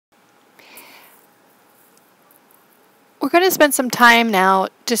We're going to spend some time now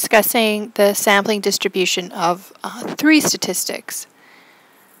discussing the sampling distribution of three statistics.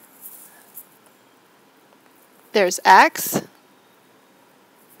 There's X,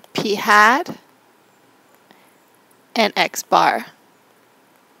 P hat, and X bar.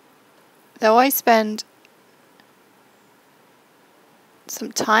 Though I spend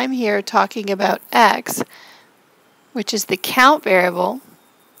some time here talking about X, which is the count variable,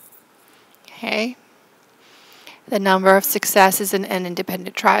 okay, the number of successes and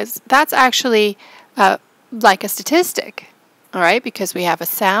independent tries, that's actually like a statistic, all right, because we have a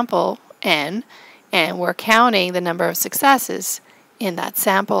sample N and we're counting the number of successes in that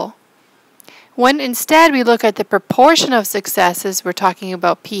sample. When instead we look at the proportion of successes, we're talking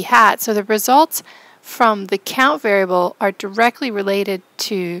about P hat. So the results from the count variable are directly related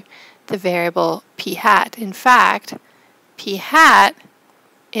to the variable P hat. In fact, P hat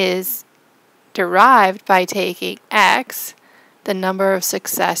is derived by taking X, the number of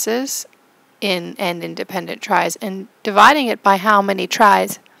successes in and independent tries, and dividing it by how many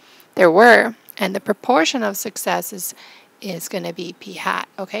tries there were. And the proportion of successes is going to be P hat.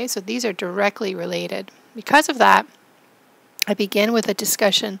 Okay, so these are directly related. Because of that, I begin with a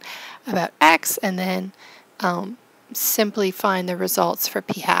discussion about X and then simply find the results for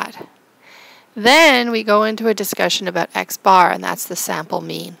P hat. Then we go into a discussion about X bar, and that's the sample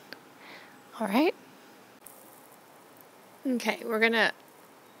mean. All right? Okay, we're going to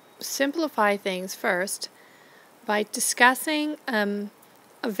simplify things first by discussing a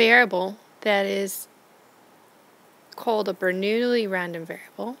variable that is called a Bernoulli random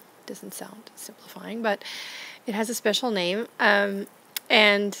variable. Doesn't sound simplifying, but it has a special name, and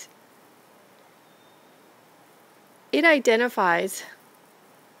it identifies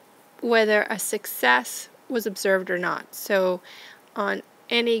whether a success was observed or not. So on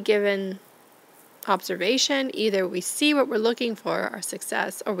any given observation, either we see what we're looking for, our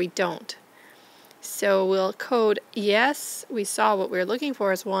success, or we don't. So we'll code yes, we saw what we were looking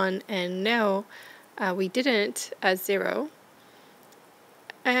for as 1, and no, we didn't as 0.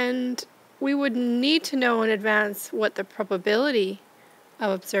 And we would need to know in advance what the probability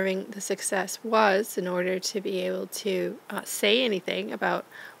of observing the success was in order to be able to say anything about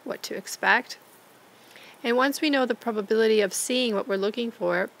what to expect. And once we know the probability of seeing what we're looking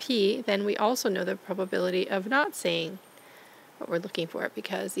for, P, then we also know the probability of not seeing what we're looking for,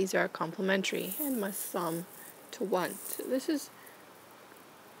 because these are complementary and must sum to 1. So this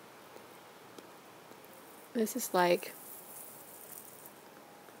is like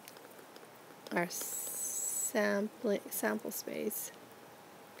our sample space,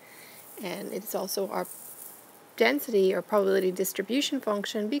 and it's also our density or probability distribution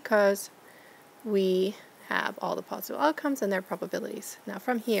function, because we have all the possible outcomes and their probabilities. Now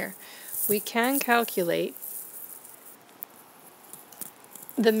from here we can calculate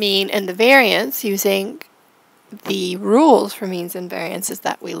the mean and the variance using the rules for means and variances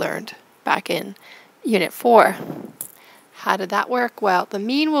that we learned back in Unit 4. How did that work? Well, the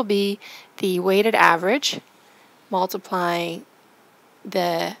mean will be the weighted average multiplying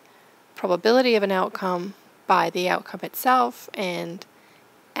the probability of an outcome by the outcome itself and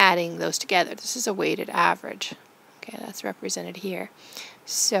adding those together. This is a weighted average. Okay, that's represented here.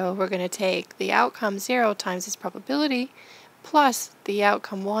 So we're going to take the outcome 0 times its probability plus the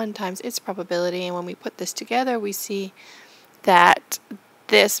outcome 1 times its probability, and when we put this together we see that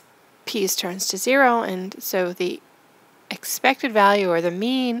this piece turns to 0, and so the expected value or the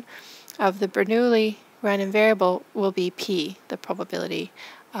mean of the Bernoulli random variable will be P, the probability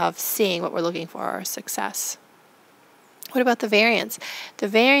of seeing what we're looking for, our success. What about the variance? The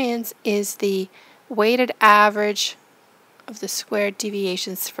variance is the weighted average of the squared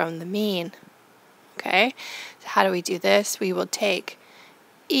deviations from the mean. Okay, so how do we do this? We will take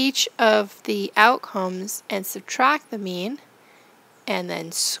each of the outcomes and subtract the mean and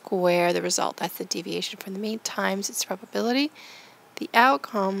then square the result. That's the deviation from the mean times its probability. The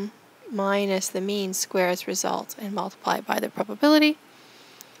outcome minus the mean squares result and multiply by the probability.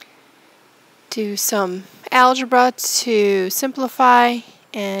 Do some algebra to simplify,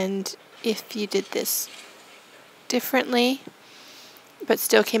 and if you did this differently but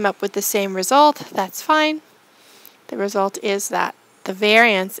still came up with the same result, that's fine. The result is that the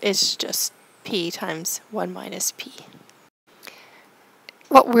variance is just P times 1 minus P.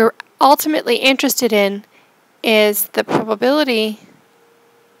 What we're ultimately interested in is the probability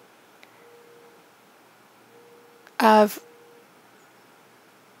of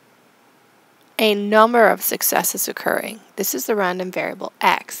a number of successes occurring. This is the random variable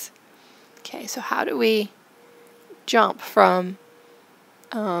X. Okay, so how do we jump from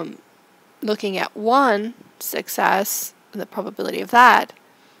looking at one success, the probability of that,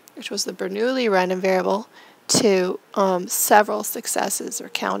 which was the Bernoulli random variable, to several successes, or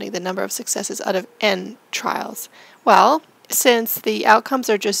counting the number of successes out of n trials. Well, since the outcomes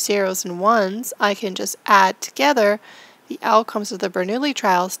are just zeros and ones, I can just add together the outcomes of the Bernoulli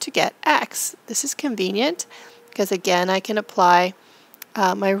trials to get x. This is convenient because, again, I can apply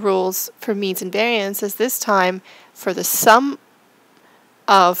my rules for means and variances. This time, for the sum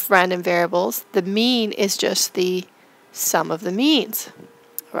of random variables, the mean is just the sum of the means,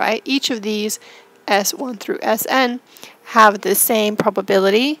 right? Each of these S1 through Sn have the same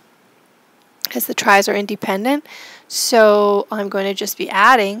probability as the tries are independent, so I'm going to just be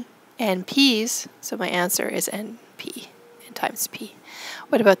adding NP's, so my answer is NP, n times P.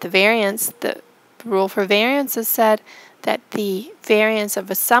 What about the variance? The rule for variance has said that the variance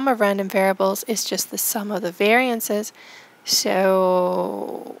of a sum of random variables is just the sum of the variances,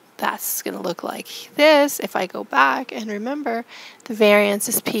 so that's going to look like this. If I go back and remember, the variance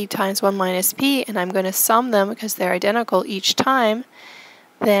is P times 1 minus P, and I'm going to sum them because they're identical each time,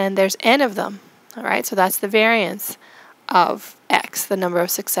 then there's n of them. All right, so that's the variance of x, the number of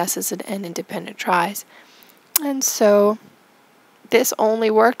successes in n independent tries. And so this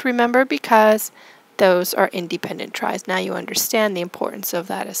only worked, remember, because those are independent tries. Now you understand the importance of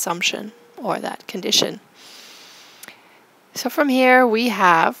that assumption or that condition. So from here we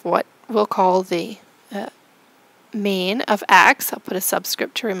have what we'll call the mean of x. I'll put a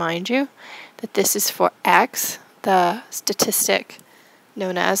subscript to remind you that this is for x, the statistic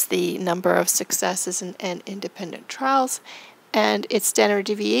known as the number of successes in n independent trials, and its standard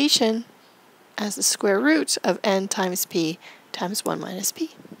deviation as the square root of n times p times 1 minus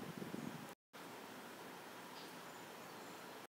p.